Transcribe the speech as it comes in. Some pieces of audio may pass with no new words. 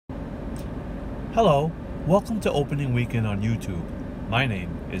Hello, welcome to opening weekend on YouTube. My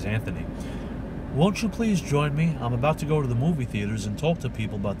name is Anthony. Won't you please join me? I'm about to go to the movie theaters and talk to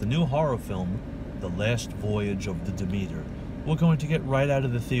people about the new horror film, The Last Voyage of the Demeter. We're going to get right out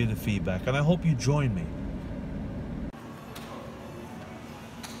of the theater feedback, and I hope you join me.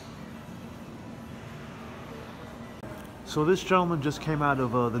 So this gentleman just came out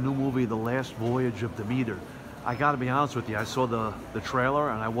of the new movie, The Last Voyage of Demeter. I gotta be honest with you, I saw the trailer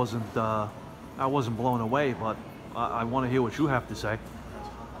and I wasn't blown away, but I want to hear what you have to say.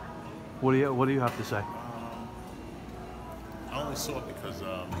 What do you have to say? I only saw it because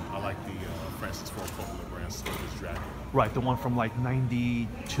I like the Francis Ford Coppola brand story, Dracula. Right, the one from like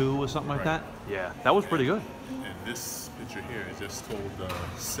 '92 or something like that. Yeah, that was pretty good. And this picture here is just told a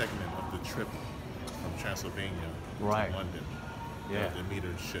segment of the trip from Transylvania to London. Yeah. The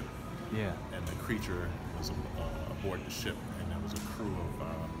Demeter ship. Yeah. And the creature was aboard the ship, and there was a crew of.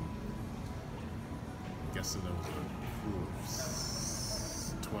 I'm guessing there was a crew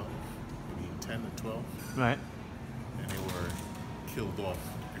of 12, maybe 10 to 12. Right. And they were killed off,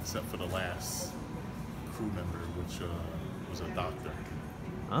 except for the last crew member, which was a doctor.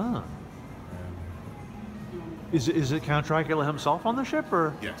 Ah. Is it Count Dracula himself on the ship,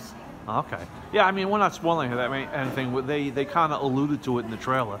 or? Yes. Okay. Yeah, I mean, we're not spoiling anything. They kind of alluded to it in the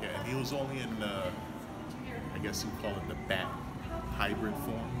trailer. Yeah, and he was only in, I guess you call it the bat hybrid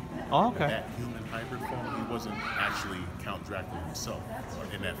form. Oh, okay. The bat human hybrid form. He wasn't actually Count Dracula himself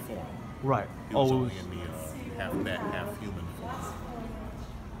in that form. Right. He was only in the half bat, half human form.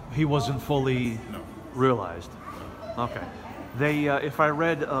 He wasn't fully realized. Okay. They, if I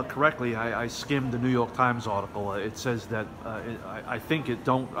read correctly, I skimmed the New York Times article. It says that I think it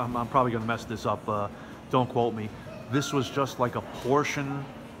don't. I'm probably going to mess this up. Don't quote me. This was just like a portion,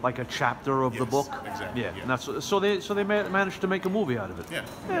 like a chapter of the book. Exactly. Yeah. And that's so they managed to make a movie out of it. Yeah.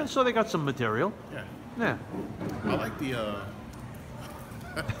 Yeah. So they got some material. Yeah. Yeah. I like the.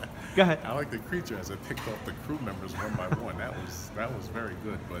 Go ahead. I like the creature as it picked off the crew members one by one. That was very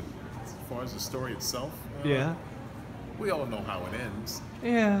good. But as far as the story itself. Yeah. We all know how it ends.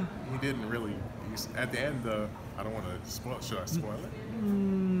 Yeah. He didn't really. At the end, I don't want to spoil. Should I spoil it?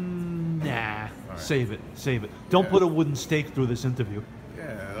 Nah. Right. Save it. Don't put a wooden stake through this interview.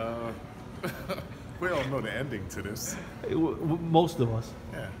 Yeah. We all know the ending to this. Most of us.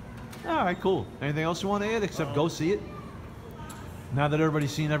 Yeah. All right, cool. Anything else you want to add except go see it? Now that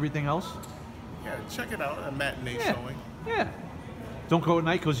everybody's seen everything else? Yeah, check it out. A matinee showing. Yeah. Don't go at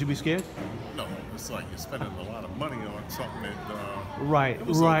night because you'll be scared? No, it's like you're spending a lot of money on something that. Right. It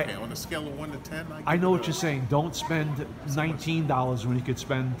was okay. On a scale of 1 to 10, I know what you're saying. Don't spend $19 when you could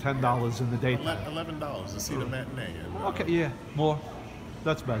spend $10 in the daytime. $11 to see the matinee. And, okay, yeah, more.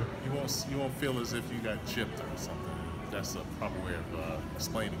 That's better. You won't feel as if you got gypped or something. That's a proper way of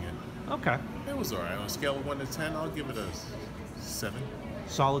explaining it. Okay. It was alright. On a scale of 1 to 10, I'll give it a 7.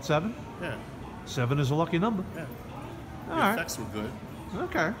 Solid 7? Yeah. 7 is a lucky number. Yeah. All the right. effects were good.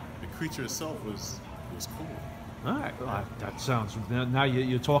 Okay. The creature itself was cool. All right. Well, that sounds. Now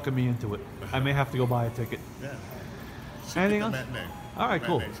you're talking me into it. I may have to go buy a ticket. Yeah. Anything else? Matinee. All right,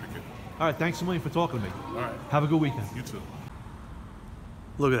 cool. Matinee ticket. All right, thanks a million for talking to me. All right. Have a good weekend. You too.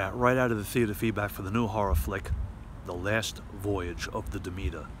 Look at that, right out of the theater feedback for the new horror flick, The Last Voyage of the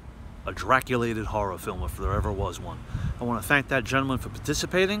Demeter. A Draculated horror film, if there ever was one. I want to thank that gentleman for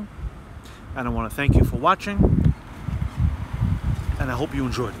participating, and I want to thank you for watching, and I hope you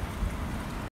enjoyed it.